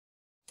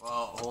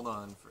Well, hold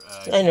on.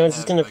 I know,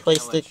 just gonna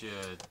place the...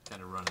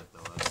 kind of run it though,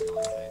 that's the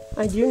only thing.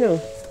 I do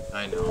know.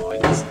 I know,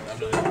 I'm not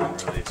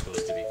even really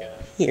supposed to be kind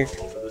of here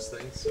all over this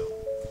thing, so...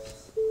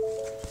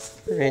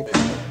 Alright.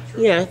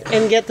 Yeah,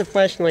 and get the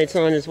flashlights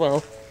on as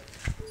well.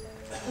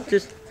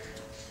 Just...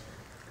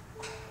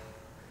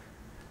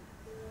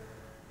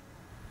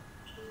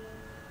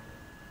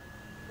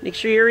 make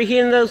sure you're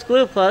reheating those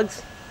glue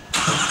plugs.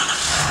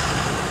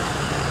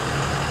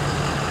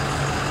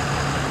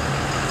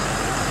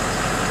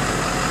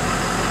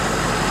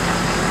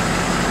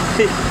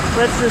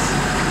 Let's just...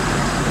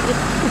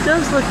 It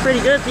does look pretty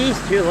good, these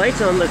two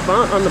lights on the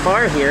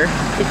bar here.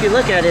 If you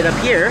look at it up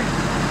here,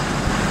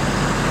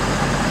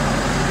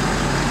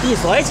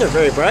 these lights are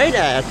very bright,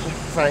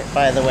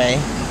 by the way.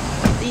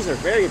 These are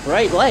very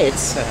bright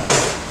lights.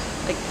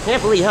 I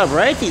can't believe how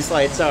bright these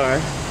lights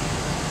are.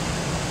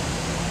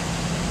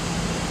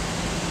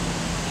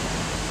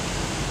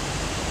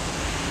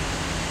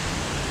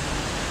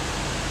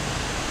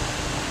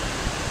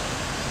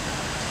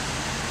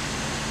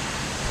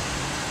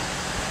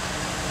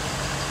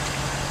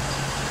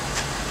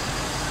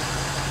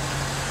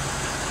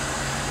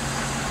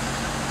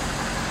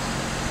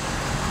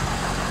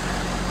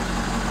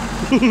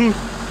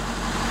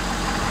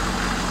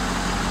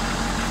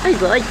 I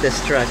like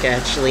this truck,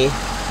 actually.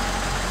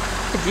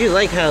 I do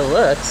like how it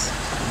looks.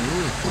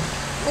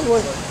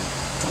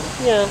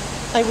 Yeah,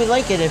 I would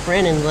like it if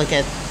Brandon looked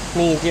at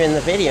me doing the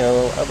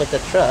video with the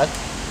truck.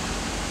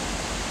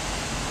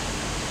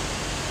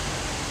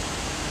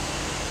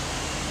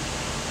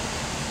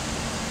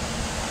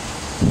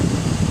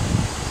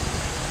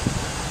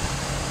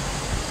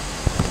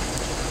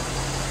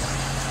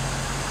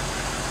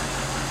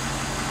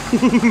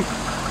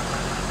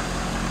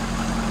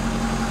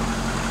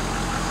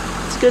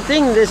 Good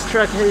thing this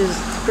truck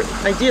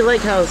has... I do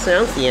like how it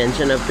sounds, the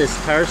engine of this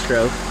Power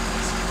Stroke.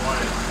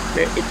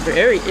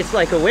 It's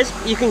like a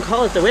whisper. You can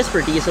call it the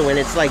whisper diesel when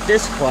it's like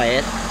this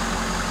quiet.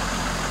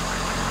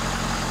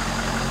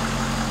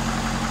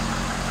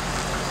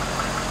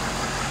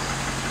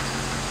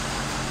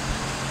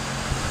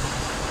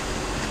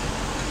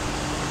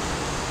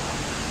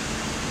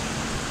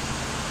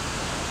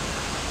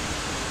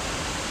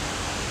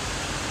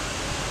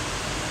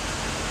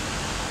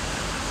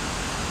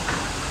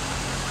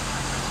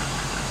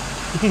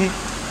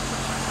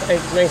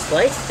 Nice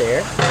lights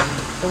there.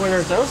 I wonder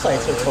if those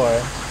lights are for.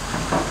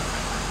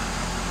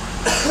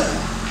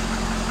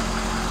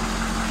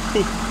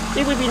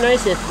 It would be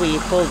nice if we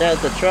pulled out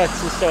the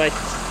trucks just so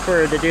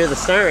for her to do the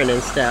siren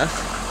and stuff.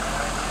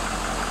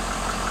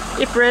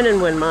 If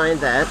Brandon wouldn't mind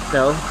that,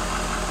 though.